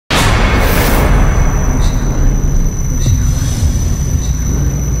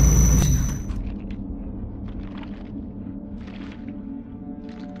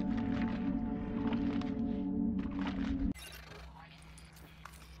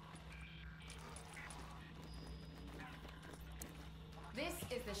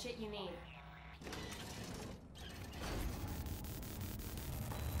shit you need.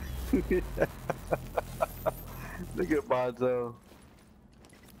 Look at Bonzo.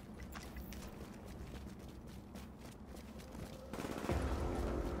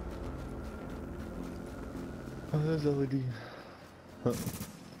 Oh, there's LED.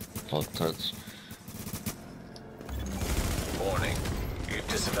 Oh, touch. Warning. You've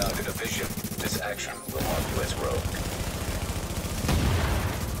disavowed a division. This action will mark you as rogue.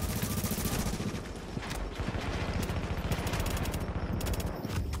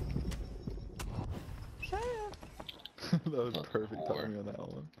 That was perfect timing on that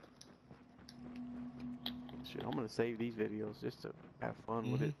one. Shit, I'm gonna save these videos just to have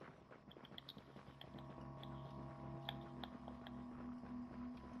fun with it.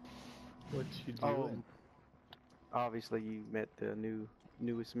 What you doing? Obviously you met the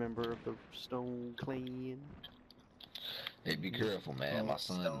newest member of the Stone Clan. Hey, be careful, man. My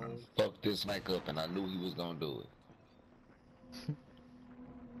son fucked this mic up, and I knew he was gonna do it.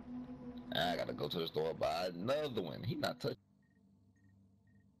 I gotta go to the store buy another one. He not touching.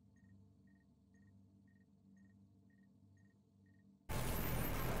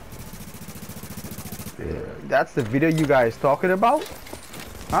 That's the video you guys talking about?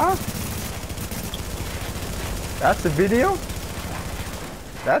 Huh? That's the video?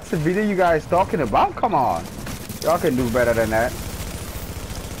 That's the video you guys talking about? Come on. Y'all can do better than that.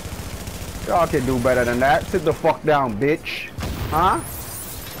 Y'all can do better than that. Sit the fuck down, bitch. Huh?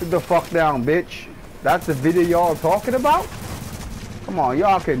 Sit the fuck down, bitch. That's the video y'all talking about? Come on,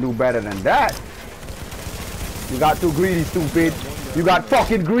 y'all can do better than that. You got too greedy, stupid. You got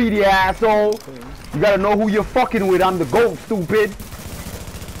fucking greedy, asshole. You gotta know who you're fucking with. I'm the GOAT, stupid.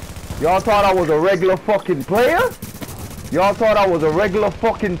 Y'all thought I was a regular fucking player? Y'all thought I was a regular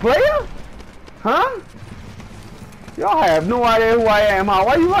fucking player? Huh? Y'all have no idea who I am, huh?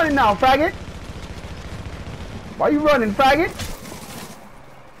 Why you running now, faggot? Why you running, faggot?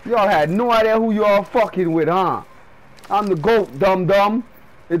 Y'all had no idea who y'all fucking with, huh? I'm the GOAT, dum-dum.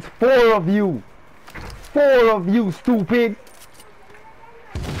 It's 4 of you. 4 of you, stupid.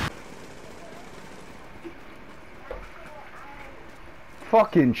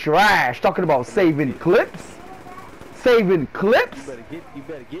 Fucking trash. Talking about saving clips. Saving clips? You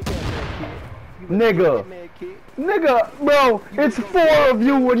better get that kid. Nigga. Nigga, bro, it's 4 of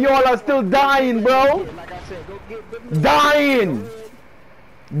you and y'all are still dying, bro. Dying.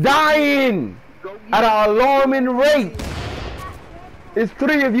 Dying. At an alarming rate. It's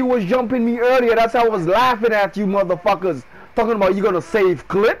 3 of you was jumping me earlier. That's how I was laughing at you motherfuckers. Talking about you gonna save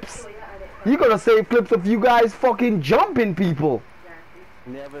clips? You gonna save clips of you guys fucking jumping people.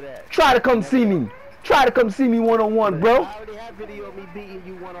 Never that. Try to come see me. Try to come see me one-on-one, bro. I already have video of me beating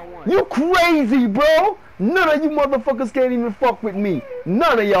you one-on-one. You crazy, bro. None of you motherfuckers can't even fuck with me.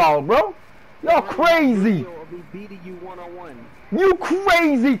 None of y'all, bro. Y'all crazy. You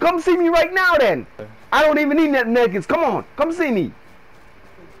crazy. Come see me right now, then. I don't even need that nakeds. Come on. Come see me.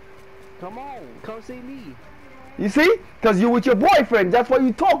 Come on. Come see me. You see? Because you with your boyfriend. That's why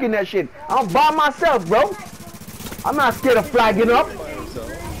you talking that shit. I'm by myself, bro. I'm not scared of flagging up.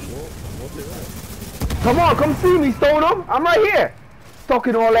 Come on, come see me, Stoneham. I'm right here.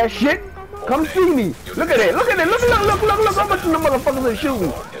 Talking all that shit. Come see me. Look at it. Look at it. Look how much the motherfuckers are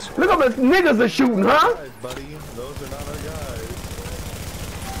shooting. Look how much niggas are shooting, huh? Those are not our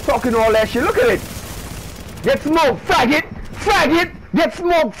guys. Talking all that shit. Look at it. Get smoked, faggot. Faggot. Get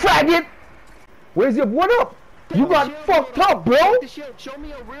smoked, faggot. Where's your what up? You got fucked up, bro.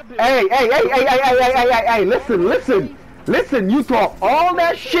 Hey, listen, you talk all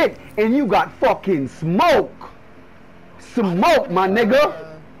that shit and you got fucking smoke. Smoke, my nigga.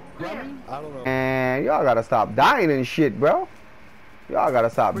 And y'all gotta stop dying and shit, bro. Y'all gotta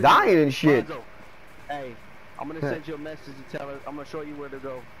stop dying and shit. Hey, I'm gonna send you a message to tell her. I'm gonna show you where to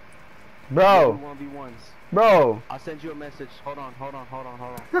go. Bro. 1v1s. Bro. I'll send you a message. Hold on.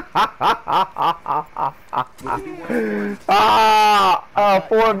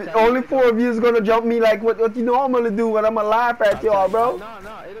 Only 4 of you is gonna jump me like what you normally do when I'ma laugh at y'all, bro. No,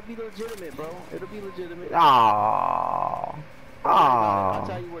 it'll be legitimate, bro. It'll be legitimate. Aww. I'll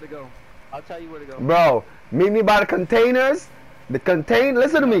tell you where to go. Bro, meet me by the containers. Listen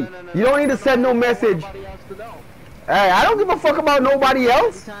to me. You don't need to send no message. Hey, I don't give a fuck about nobody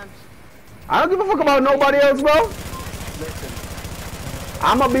else. I don't give a fuck about nobody else, bro.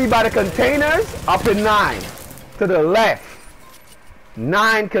 I'ma be by the containers up in 9 to the left.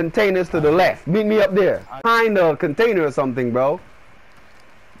 9 containers to the left. Meet me up there. Behind the container or something, bro.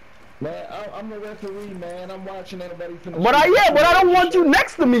 Man, I'm the referee, man. I'm watching everybody finish. But I don't want you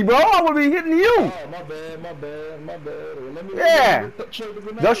next to me, bro. I will be hitting you. Oh, my bad. Well, let me show the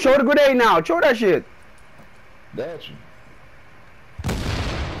grenade. Just show the grenade now. Show that shit. Got you.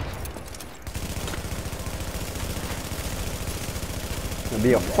 Gonna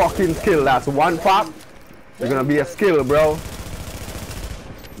be a fucking skill. That's one pop. You're gonna be a skill, bro.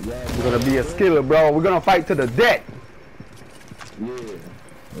 You're gonna be a skiller, bro. We're gonna fight to the death. Yeah.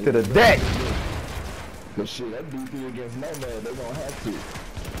 To the death. But shit, that DP against Nomad, they gonna have to.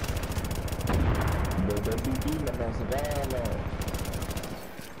 But that DP not gonna survive long.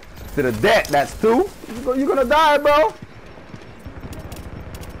 To the death. That's two. You're gonna die, bro.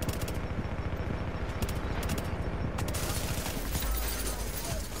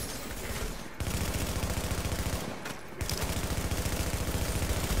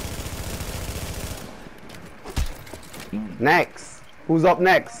 Next. Who's up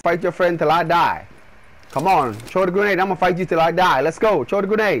next? Fight your friend till I die. Come on. Show the grenade. I'm gonna fight you till I die. Let's go. Show the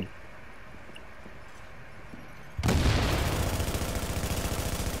grenade.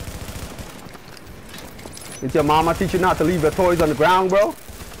 Did your mama teach you not to leave your toys on the ground, bro?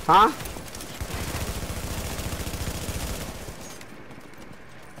 Huh?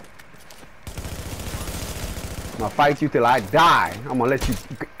 I'm gonna fight you till I die. I'm gonna let you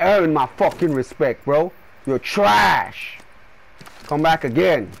earn my fucking respect, bro. You're trash. Come back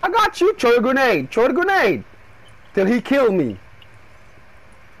again. I got you. Throw the grenade. Throw the grenade. Till he kill me.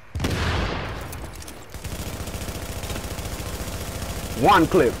 One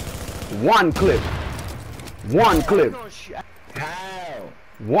clip. One clip. One clip. How?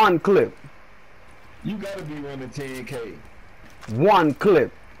 One clip. You gotta be running 10K. One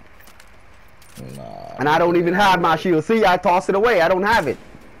clip. Nah. And I don't even have my shield. See, I toss it away. I don't have it.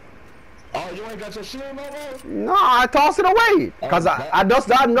 Oh, you ain't got your shield no more? No, I toss it away. Because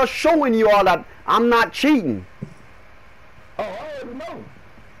I'm just showing you all that I'm not cheating. Oh, I already know.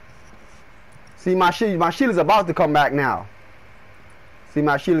 See, my shield is about to come back now. See,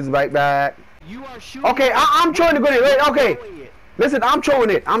 my shield is right back. You are shooting. Okay, I'm throwing the grenade. Wait, okay. Listen, I'm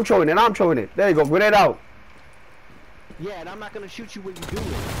throwing it. I'm throwing it. I'm throwing it. There you go. Grenade out. Yeah, and I'm not gonna shoot you when you do it.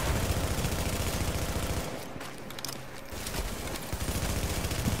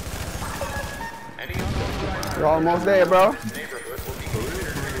 You're almost there, bro.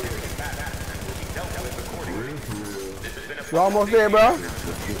 You're almost there, bro.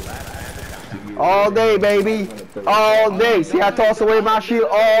 All day, baby. All day. See, I toss away my shield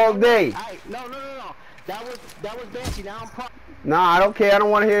all day. No. That was Banshee. Now I'm pro. Nah, I don't care. I don't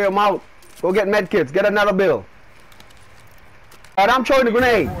want to hear him out. Go get med kits. Get another bill. Alright, I'm throwing the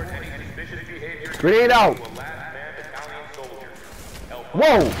grenade. Grenade out.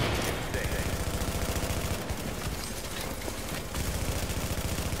 Whoa.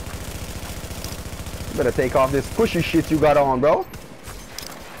 You better take off this pushy shit you got on, bro.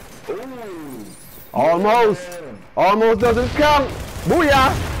 Almost. Almost doesn't count.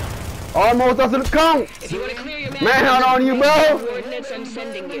 Booyah. Almost doesn't count. If you want to clear your Man on you, bro. coordinates I'm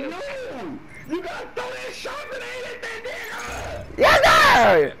sending you. You gotta throw that shot grenade at that nigga! Yes,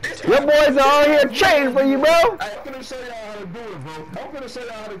 sir. Your boys are all here cheering for you, bro. I'm gonna show y'all how to do it, bro. I'm gonna show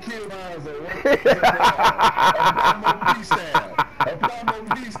y'all how to kill mines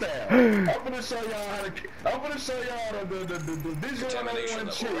I'm gonna show y'all how to. I'm gonna show y'all the visual on one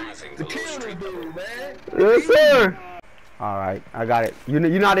chick to kill this dude, man. Yes, sir. All right, I got it. You're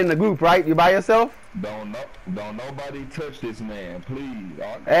not in the group, right? You by yourself? Don't nobody touch this man, please.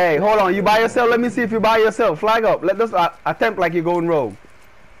 Hey, hold on. You by yourself? Let me see if you're by yourself. Flag up. Let us attempt like you're going rogue.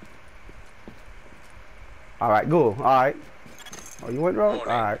 All right, go. All right. Oh, you went rogue?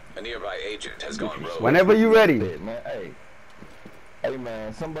 All right. A nearby agent has gone rogue. Whenever you're ready. Man, hey,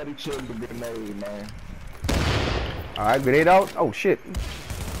 man, somebody chill the grenade, man. All right, grenade out. Oh shit.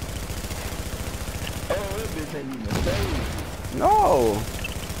 Oh, that bitch ain't even saved. No.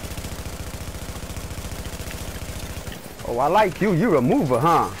 Oh, I like you. You're a mover,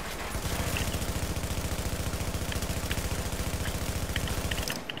 huh?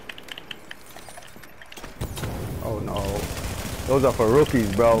 Oh no. Those are for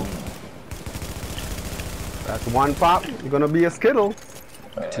rookies, bro. That's one pop. You're gonna be a skittle.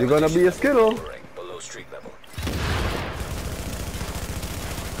 You're gonna be a skittle. Below street level.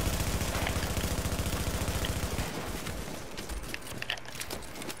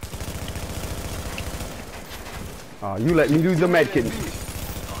 Oh, you let me use the med kit.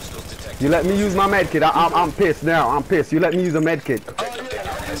 You let me use my med kit. I'm pissed now. I'm pissed. You let me use a med kit.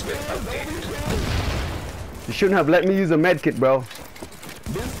 You shouldn't have let me use a med kit, bro.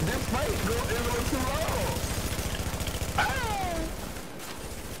 This fight go too long.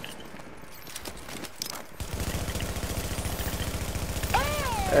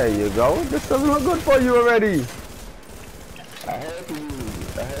 There you go. This doesn't look good for you already. I had to use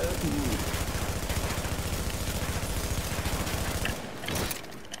it. I had to use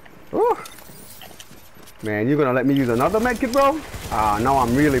it. Ooh. Man, you gonna let me use another medkit, bro? Ah, now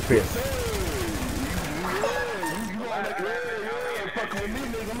I'm really pissed.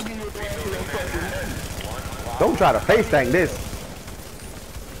 Don't try to face tank this.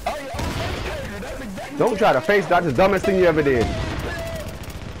 Don't try to face. That's the dumbest thing you ever did.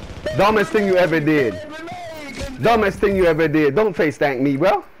 Dumbest thing you ever did. Dumbest thing you ever did. Don't face tank me,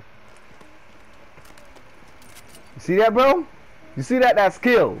 bro. You see that, bro? You see that? That's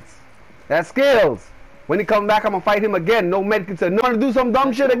skills. That's skills. When he comes back, I'm gonna fight him again. No medkits. No one to do some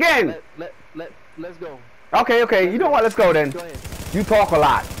dumb shit again. Let's go. Okay, okay. You know what? Let's go then. Go ahead. You talk a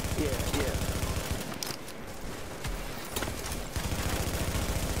lot. Yeah.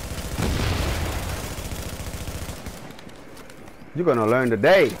 You're gonna learn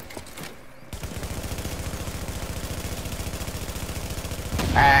today.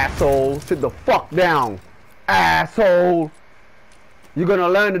 Asshole. Sit the fuck down. Asshole. You're gonna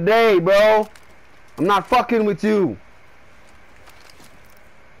learn today, bro. I'm not fucking with you.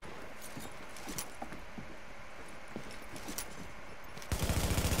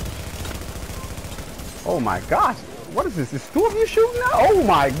 Oh my gosh. What is this? Is two of you shooting now? Oh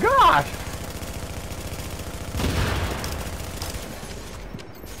my gosh.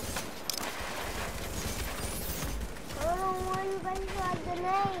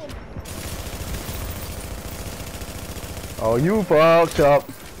 Oh, you fucked up.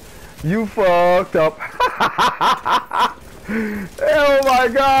 You fucked up. Oh my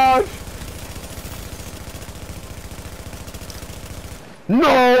gosh.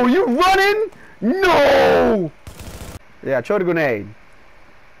 No, you running? No. Yeah, throw the grenade.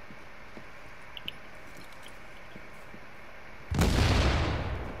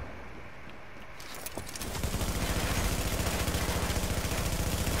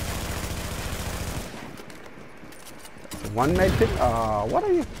 One medkit? What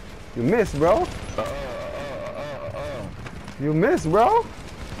are you? You missed, bro. You missed, bro.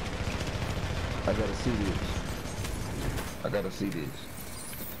 I gotta see this. I gotta see this.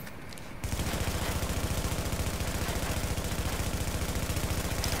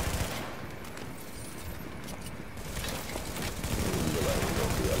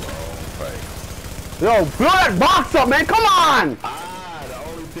 Yo, blow that box up, man. Come on. The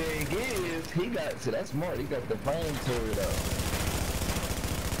only thing is, he got, so that's smart, he got the flame turret up.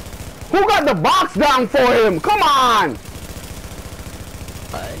 Who got the box down for him? Come on.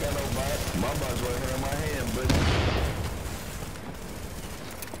 I ain't got no box. My box right here in my hand, but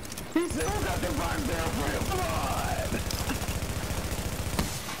he said, who got the box down for him? Come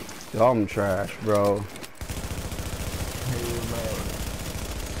on. Dumb trash, bro.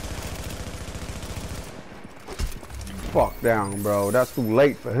 Fuck down, bro. That's too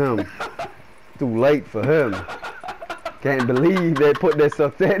late for him. Too late for him. Can't believe they put this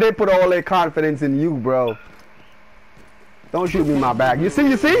up there. They put all their confidence in you, bro. Don't shoot me in my back. You see?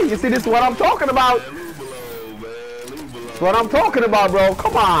 This is what I'm talking about. That's what I'm talking about, bro.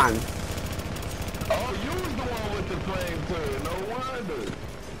 Come on. Oh, you was the one with the flame turret. No wonder.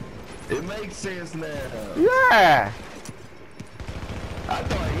 It makes sense now. Yeah. I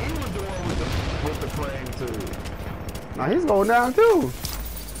thought he was the one with the flame turret. Now he's going down too.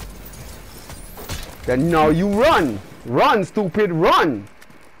 Then no, you run. Run, stupid, run.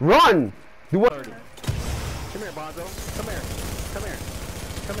 Run. Do what? 30. Come here, Bonzo. Come here. Come here.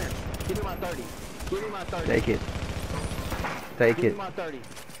 Come here. Give me my 30. Give me my 30. Take it. Take Give it. me my 30.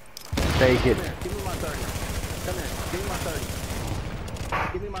 Take it. Come here. Give me my 30. Come here. Give me my 30.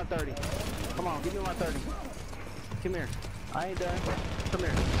 Give me my 30. Come on. Give me my 30. Come here. I ain't done. Come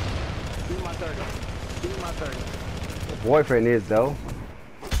here. Give me my 30. Give me my 30. The boyfriend is though.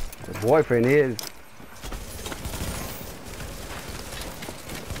 The boyfriend is.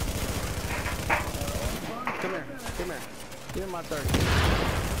 Come here. Come here. Give me my 30.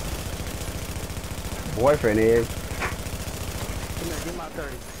 Boyfriend is. Come here. Give me my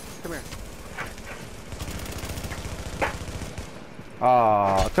 30. Come here.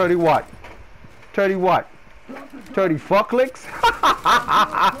 30 what? 30 what? 30 fuck licks?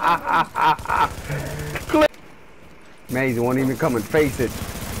 Maze won't even come and face it.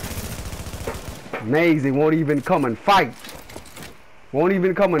 Maze won't even come and fight. Won't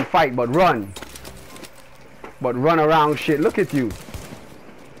even come and fight, but run. But run around shit. Look at you.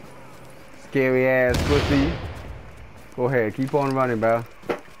 Scary ass pussy. Go ahead, keep on running, bro.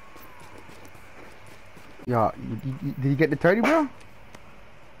 Y'all, did you get the 30, bro?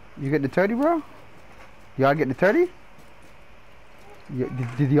 You get the 30, bro? Y'all get the 30?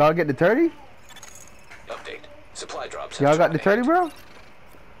 Did y'all get the 30? Update. Supply drops. Y'all got the 30, bro?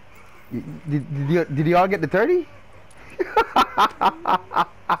 Did y'all get the 30?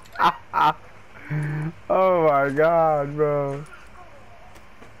 Oh my god, bro.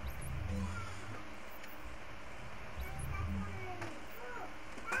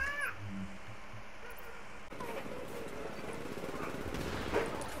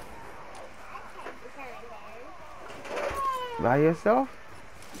 By yourself?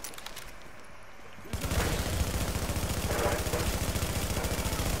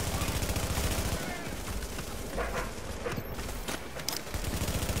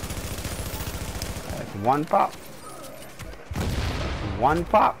 That's one pop. One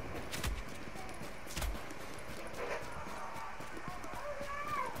pop.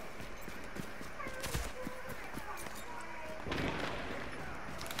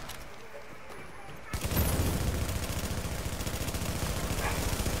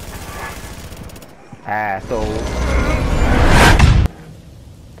 Asshole.